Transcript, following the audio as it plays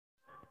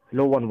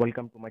Hello and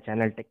welcome to my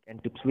channel Tech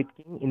and Tips with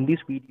King. In this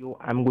video,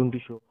 I'm going to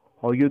show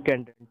how you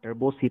can run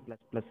Turbo C++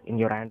 in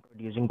your Android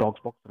using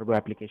DoxBox Turbo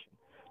Application.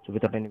 So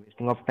without any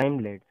wasting of time,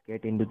 let's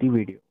get into the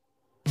video.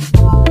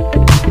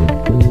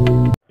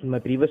 In my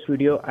previous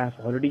video, I have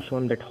already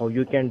shown that how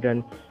you can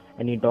run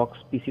any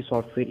DoxPC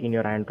software in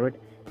your Android,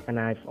 and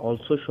I've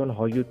also shown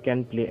how you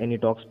can play any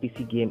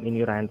DoxPC game in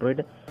your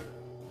Android.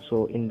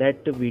 So in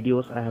that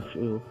videos, I have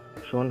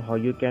shown how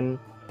you can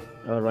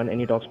run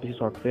any DoxPC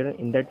software.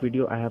 In that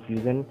video, I have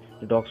used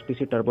the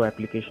DoxPC Turbo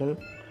Application.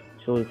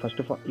 So first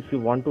of all, if you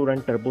want to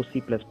run Turbo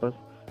C++,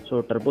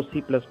 so Turbo C++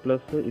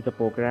 is a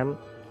program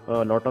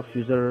a lot of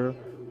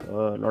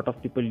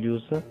people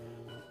use,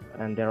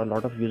 and there are a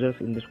lot of users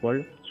in this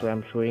world. So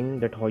I'm showing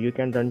that how you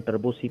can run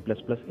Turbo C++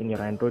 in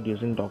your Android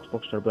using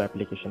DoxBox Turbo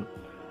Application.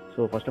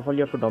 So first of all,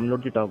 you have to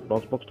download the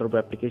DoxBox Turbo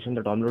Application,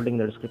 the downloading in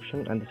the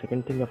description, and the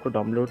second thing, you have to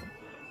download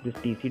this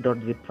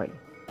tc.zip file.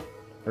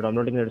 The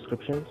downloading in the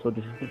description. So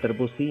this is the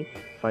Turbo C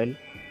file,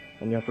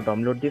 and you have to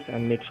download this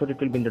and make sure it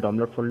will be in the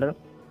download folder.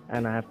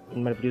 And I have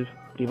in my previous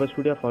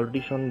video I've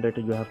already shown that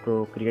you have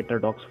to create a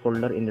docs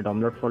folder in the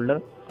download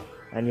folder,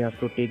 and you have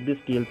to take this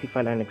TLC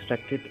file and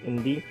extract it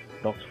in the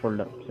docs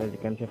folder. So as you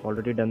can see, I've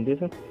already done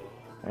this,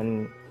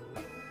 and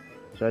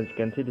so as you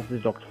can see, this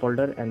is docs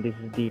folder, and this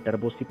is the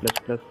Turbo C++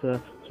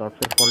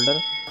 software folder.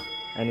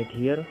 And it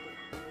here,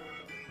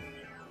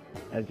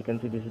 as you can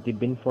see, this is the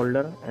bin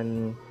folder,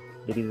 and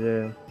there is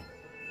a,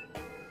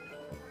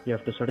 you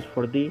have to search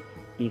for the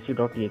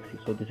tc.exe.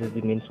 so this is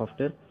the main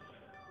software.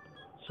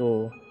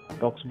 So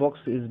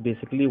DoxBox is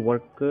basically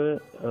work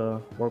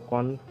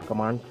on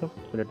commands. So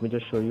let me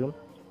just show you.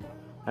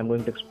 I'm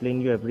going to explain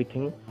you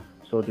everything.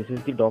 So this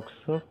is the docs.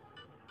 So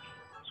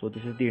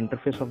this is the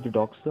interface of the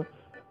docs.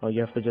 Now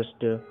you have to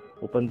just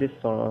open this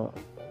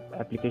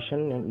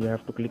application, and you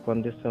have to click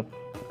on this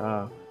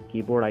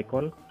keyboard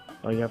icon.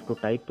 Now you have to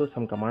type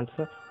some commands,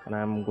 and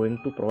I'm going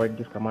to provide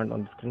this command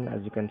on the screen,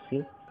 as you can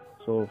see.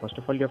 So first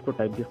of all, you have to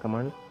type this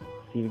command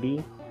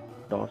cd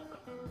dosk.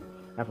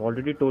 I've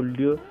already told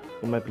you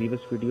in my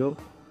previous video,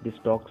 this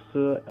docs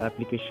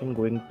application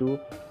going to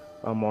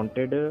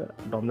mounted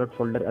download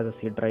folder as a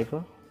C drive,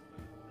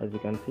 as you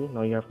can see.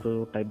 Now you have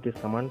to type this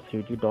command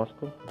cd dosk.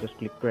 Just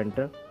click to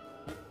enter,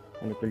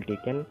 and it will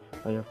take in.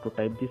 Now you have to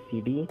type this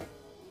cd,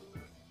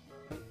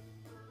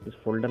 this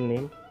folder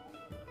name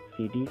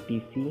cd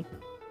tc.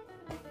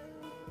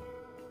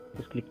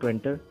 Just click to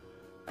enter,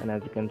 and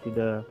as you can see,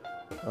 the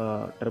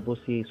Turbo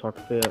C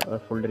software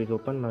folder is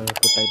open. Now you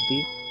have to type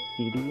the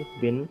cd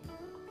bin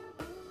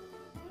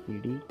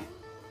bin.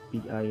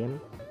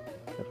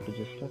 Have to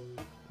just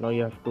now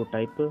you have to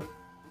type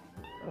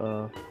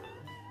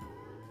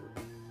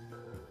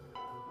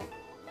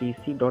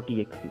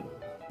tc.exe.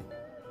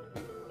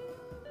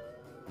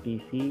 So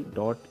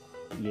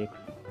you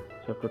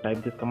have to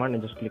type this command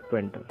and just click to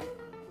enter.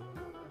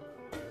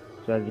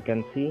 So as you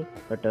can see,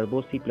 the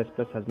Turbo C++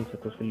 has been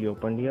successfully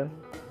opened here.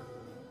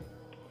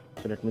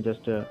 So let me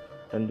just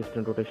run this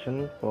print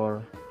rotation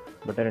for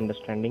better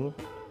understanding,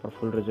 for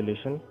full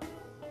resolution.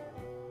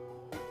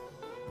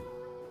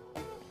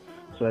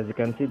 So as you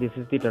can see, this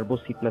is the Turbo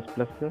C++.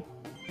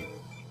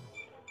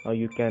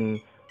 You can,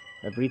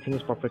 everything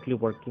is perfectly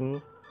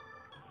working.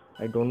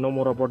 I don't know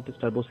more about this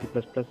Turbo C++,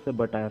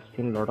 but I have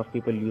seen a lot of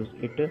people use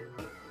it.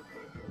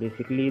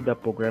 Basically the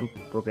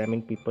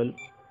programming people,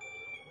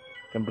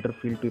 computer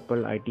field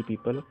people, IT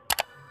people.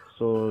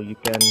 So you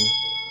can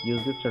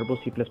use this Turbo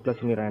C++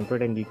 in your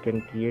Android, and you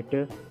can create,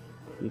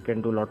 you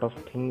can do a lot of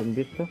things in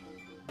this.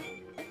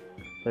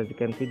 So as you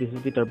can see, this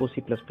is the Turbo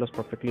C++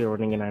 perfectly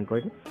running in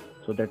Android.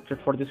 So that's it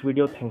for this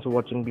video. Thanks for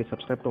watching. Please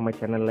subscribe to my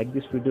channel, like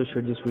this video,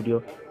 share this video.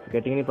 If you're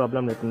getting any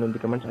problem, let me know in the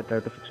comments. I'll try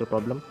to fix your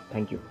problem.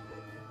 Thank you.